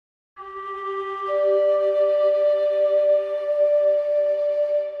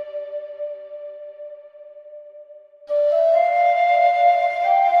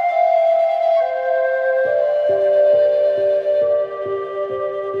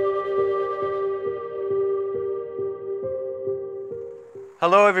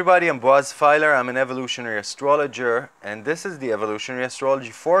Hello everybody, I'm Boaz Fyler. I'm an evolutionary astrologer, and this is the Evolutionary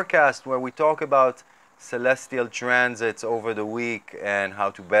Astrology forecast where we talk about celestial transits over the week and how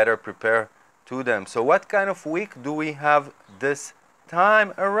to better prepare to them. So what kind of week do we have this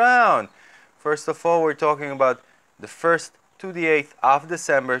time around? First of all, we're talking about the 1st to the 8th of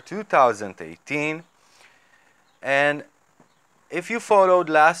December 2018. And if you followed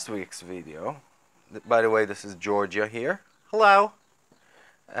last week's video, by the way, this is Georgia here. Hello.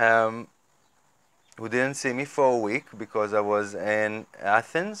 Who didn't see me for a week because I was in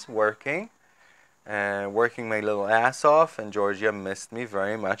Athens working my little ass off, and Georgia missed me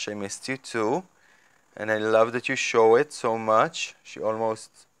very much. I missed you too, and I love that you show it so much. She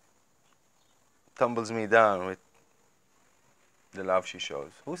almost tumbles me down with the love she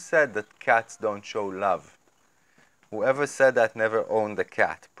shows. Who said that cats don't show love? Whoever said that never owned a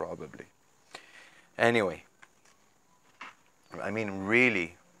cat, probably. Anyway, I mean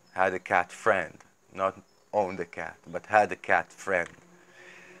really had a cat friend, not owned a cat, but had a cat friend,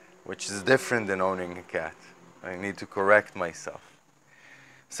 which is different than owning a cat. I need to correct myself.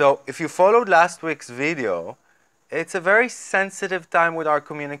 So if you followed last week's video, it's a very sensitive time with our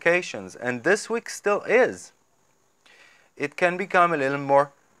communications, and this week still is. It can become a little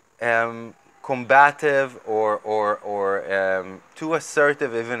more combative or too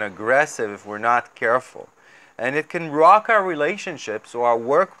assertive, even aggressive if we're not careful. And it can rock our relationships or our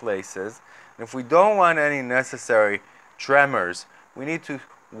workplaces. And if we don't want any necessary tremors, we need to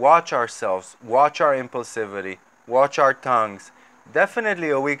watch ourselves, watch our impulsivity, watch our tongues.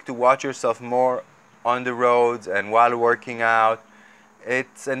 Definitely a week to watch yourself more on the roads and while working out.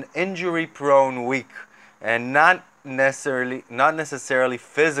 It's an injury-prone week, and not necessarily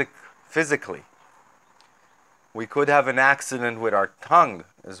physically. We could have an accident with our tongue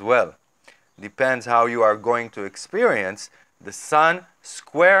as well. Depends how you are going to experience the Sun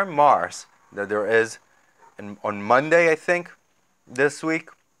square Mars that there is on Monday, I think, this week.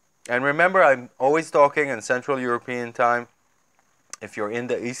 And remember, I'm always talking in Central European time. If you're in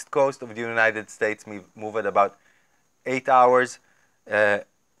the East Coast of the United States, move at about 8 hours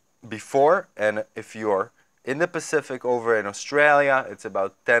before. And if you're in the Pacific over in Australia, it's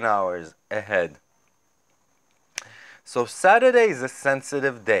about 10 hours ahead. So Saturday is a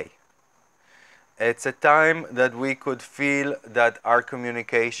sensitive day. It's a time that we could feel that our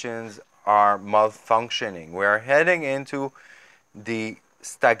communications are malfunctioning. We are heading into the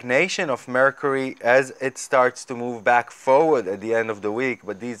stagnation of Mercury as it starts to move back forward at the end of the week.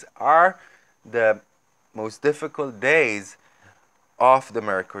 But these are the most difficult days of the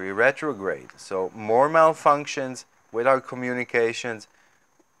Mercury retrograde. So more malfunctions with our communications,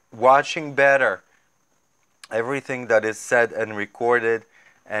 watching better everything that is said and recorded,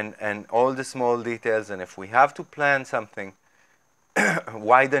 and all the small details. And if we have to plan something,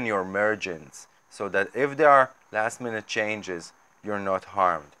 widen your margins so that if there are last-minute changes, you're not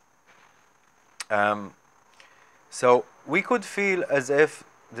harmed. So we could feel as if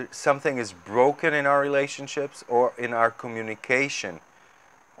something is broken in our relationships or in our communication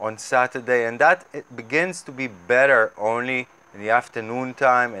on Saturday, and that it begins to be better only in the afternoon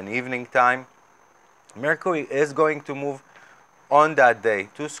time and evening time. Mercury is going to move on that day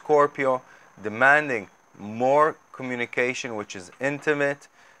to Scorpio, demanding more communication, which is intimate,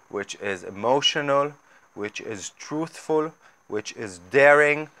 which is emotional, which is truthful, which is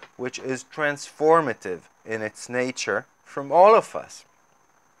daring, which is transformative in its nature from all of us.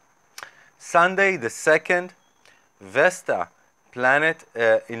 Sunday the 2nd, Vesta, planet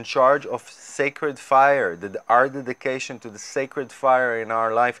in charge of sacred fire, our dedication to the sacred fire in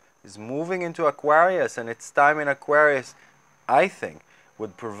our life, is moving into Aquarius, and its time in Aquarius, I think,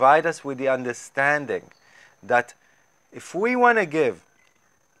 would provide us with the understanding that if we want to give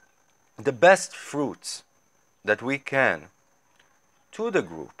the best fruits that we can to the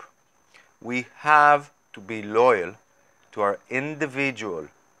group, we have to be loyal to our individual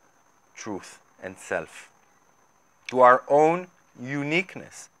truth and self, to our own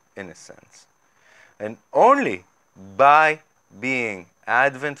uniqueness, in a sense. And only by being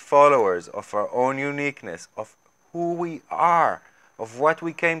Advent followers of our own uniqueness, of who we are, of what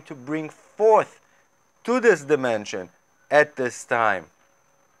we came to bring forth to this dimension at this time,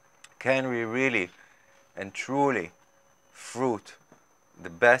 can we really and truly fruit the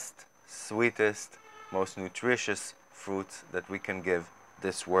best, sweetest, most nutritious fruits that we can give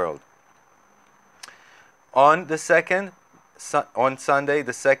this world. On the 2nd, on Sunday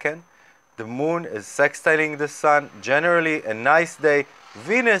the 2nd, the moon is sextiling the sun, generally a nice day.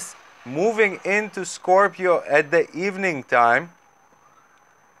 Venus moving into Scorpio at the evening time,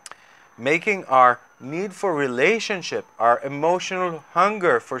 making our need for relationship, our emotional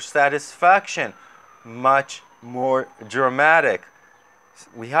hunger for satisfaction, much more dramatic.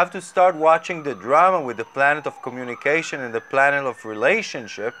 We have to start watching the drama with the planet of communication and the planet of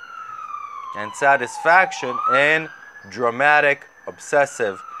relationship and satisfaction in dramatic,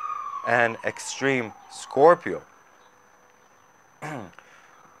 obsessive, and extreme Scorpio.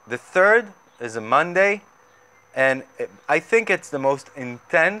 The third is a Monday, and I think it's the most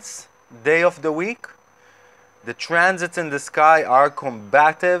intense day of the week. The transits in the sky are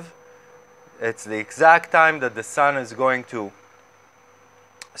combative. It's the exact time that the sun is going to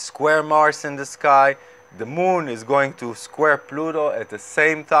square Mars in the sky. The moon is going to square Pluto at the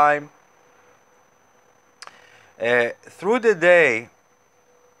same time. Through the day,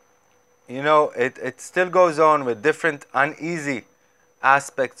 you know, it still goes on with different uneasy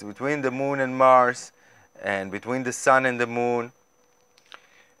aspects between the moon and Mars, and between the sun and the moon,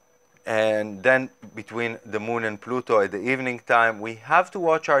 and then between the moon and Pluto at the evening time. We have to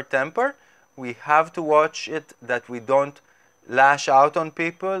watch our temper. We have to watch it that we don't lash out on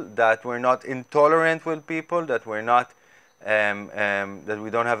people, that we're not intolerant with people, that we're not that we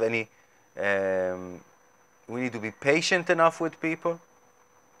don't have any we need to be patient enough with people,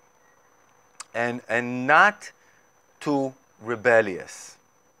 and not too rebellious.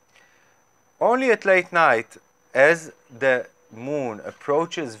 Only at late night, as the moon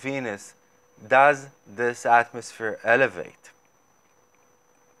approaches Venus, does this atmosphere elevate.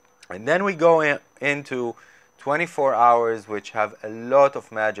 And then we go into 24 hours which have a lot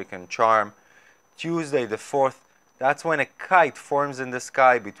of magic and charm. Tuesday the 4th, that's when a kite forms in the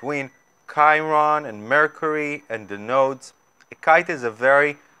sky between Chiron and Mercury and the nodes. A kite is a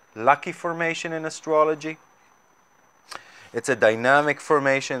very lucky formation in astrology. It's a dynamic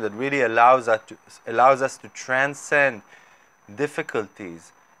formation that really allows us to transcend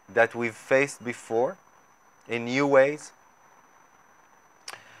difficulties that we've faced before in new ways.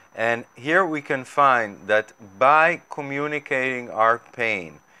 And here we can find that by communicating our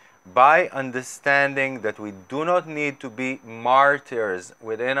pain, by understanding that we do not need to be martyrs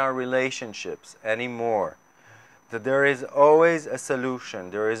within our relationships anymore, that there is always a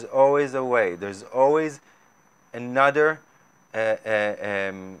solution, there is always a way, there's always another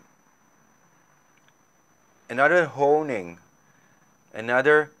another honing,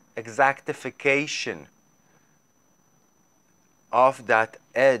 another exactification of that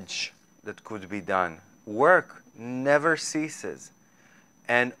edge that could be done. Work never ceases.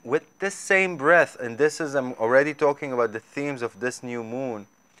 And with this same breath, and this is, I'm already talking about the themes of this new moon,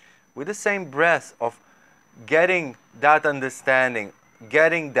 with the same breath of getting that understanding,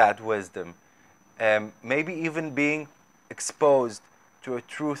 getting that wisdom, maybe even being exposed to a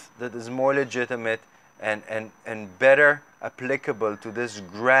truth that is more legitimate and better applicable to this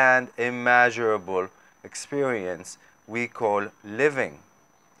grand, immeasurable experience we call living.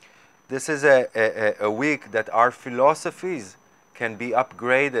 This is a week that our philosophies can be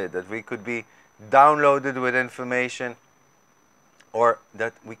upgraded, that we could be downloaded with information, or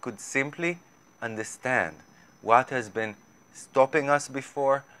that we could simply understand what has been stopping us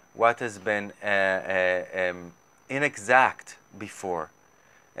before, what has been inexact before,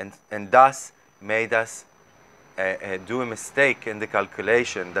 and thus made us do a mistake in the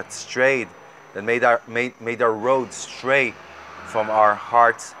calculation that strayed, that made our road stray from our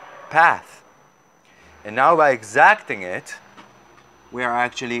heart's path. And now by exacting it, we are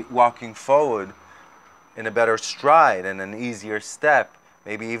actually walking forward in a better stride and an easier step,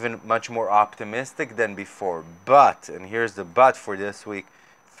 maybe even much more optimistic than before. But, and here's the but for this week,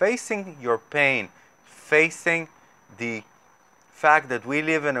 facing your pain, facing the fact that we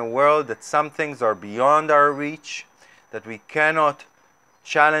live in a world that some things are beyond our reach, that we cannot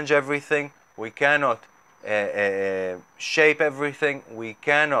challenge everything, we cannot shape everything, we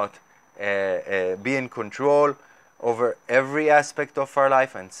cannot be in control over every aspect of our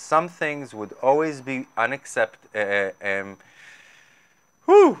life, and some things would always be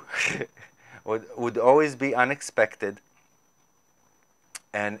would always be unexpected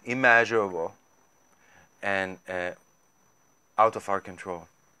and immeasurable and out of our control.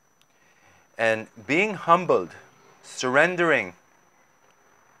 And being humbled, surrendering,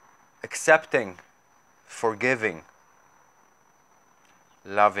 accepting, forgiving,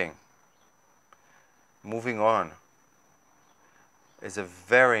 loving, moving on is a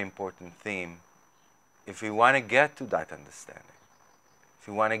very important theme if we want to get to that understanding, if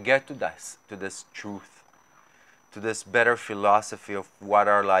we want to get to this truth, to this better philosophy of what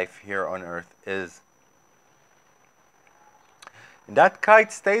our life here on earth is. And that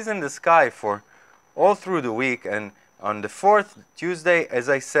kite stays in the sky for all through the week, and On the 4th, Tuesday, as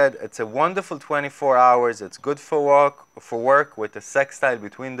I said, it's a wonderful 24 hours. It's good for work with a sextile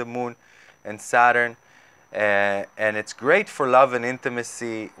between the moon and Saturn. And it's great for love and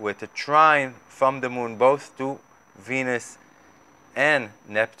intimacy with a trine from the moon both to Venus and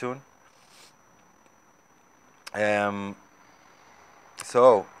Neptune.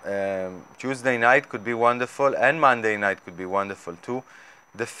 Tuesday night could be wonderful, and Monday night could be wonderful too.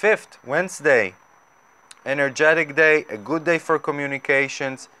 The 5th, Wednesday, energetic day, a good day for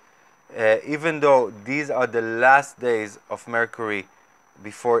communications, even though these are the last days of Mercury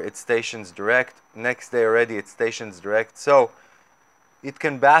before it stations direct. Next day already it stations direct, so it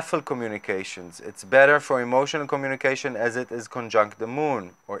can baffle communications. It's better for emotional communication as it is conjunct the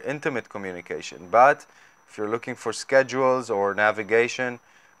moon, or intimate communication. But if you're looking for schedules or navigation,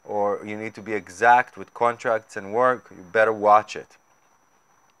 or you need to be exact with contracts and work, you better watch it.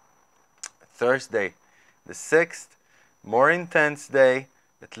 Thursday, the 6th, more intense day,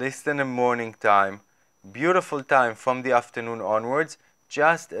 at least in the morning time. Beautiful time from the afternoon onwards.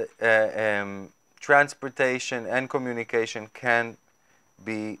 Just transportation and communication can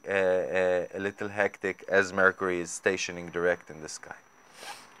be a little hectic as Mercury is stationing direct in the sky.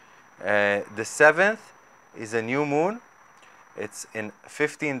 The 7th is a new moon. It's in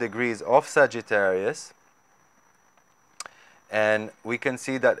 15 degrees of Sagittarius. And we can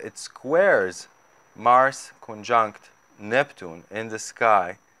see that it squares Mars conjunct Neptune in the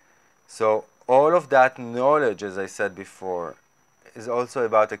sky. So all of that knowledge, as I said before, is also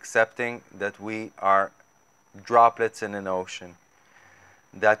about accepting that we are droplets in an ocean,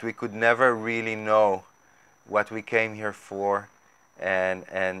 that we could never really know what we came here for and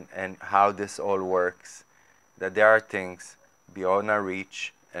how this all works, that there are things beyond our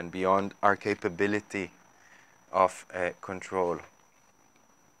reach and beyond our capability of control.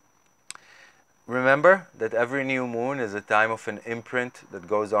 Remember that every new moon is a time of an imprint that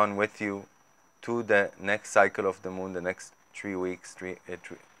goes on with you to the next cycle of the moon, the next 3 weeks,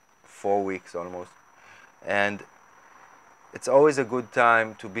 4 weeks almost. And it's always a good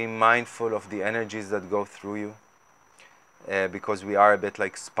time to be mindful of the energies that go through you, because we are a bit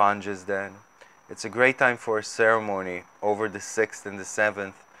like sponges then. It's a great time for a ceremony over the 6th and the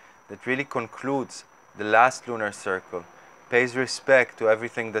 7th that really concludes the last lunar circle, pays respect to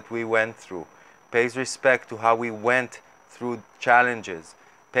everything that we went through, pays respect to how we went through challenges,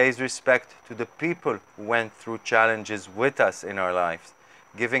 pays respect to the people who went through challenges with us in our lives,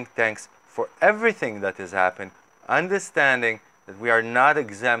 giving thanks for everything that has happened, understanding that we are not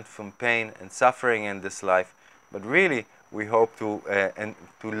exempt from pain and suffering in this life, but really we hope to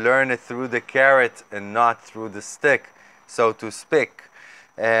learn it through the carrot and not through the stick, so to speak.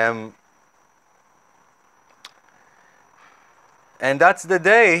 And that's the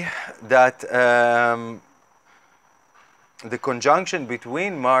day that the conjunction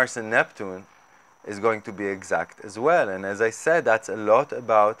between Mars and Neptune is going to be exact as well. And as I said, that's a lot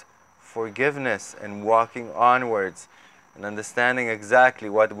about forgiveness and walking onwards and understanding exactly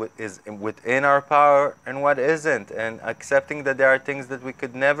what is within our power and what isn't, and accepting that there are things that we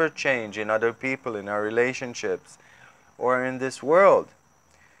could never change in other people, in our relationships, or in this world.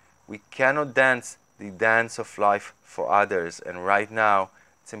 We cannot dance the dance of life for others, and right now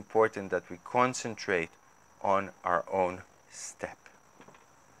it's important that we concentrate on our own step.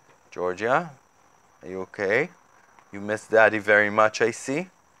 Georgia, are you okay? You miss Daddy very much, I see.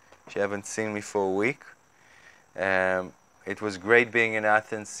 You haven't seen me for a week. It was great being in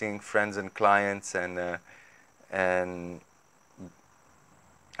Athens, seeing friends and clients, and I'm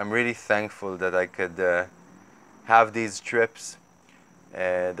really thankful that I could have these trips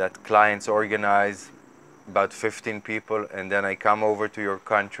that clients organize, about 15 people, and then I come over to your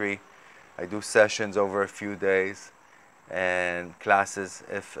country. I do sessions over a few days and classes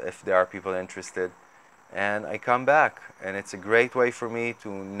if there are people interested, and I come back, and it's a great way for me to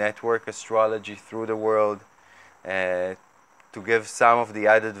network astrology through the world, to give some of the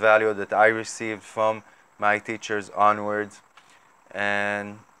added value that I received from my teachers onwards,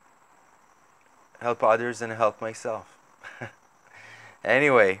 and help others and help myself.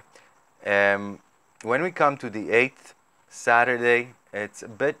 Anyway, when we come to the 8th, Saturday, it's a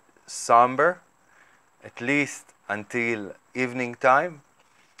bit somber, at least until evening time.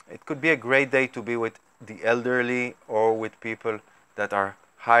 It could be a great day to be with the elderly or with people that are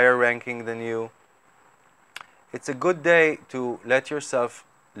higher ranking than you. It's a good day to let yourself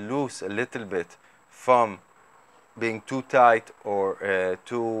loose a little bit from being too tight or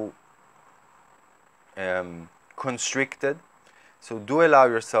too constricted. So do allow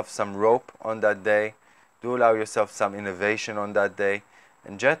yourself some rope on that day. Do allow yourself some innovation on that day.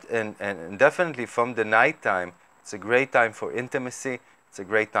 And definitely from the night time, It's a great time for intimacy. It's a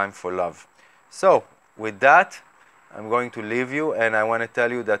great time for love. So with that, I'm going to leave you, and I want to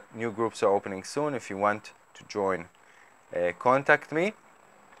tell you that new groups are opening soon. If you want to join, contact me.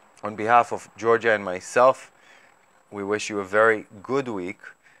 On behalf of Georgia and myself, we wish you a very good week,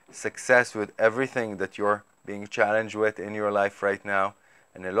 success with everything that you're being challenged with in your life right now,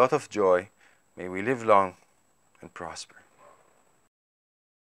 and a lot of joy. May we live long and prosper.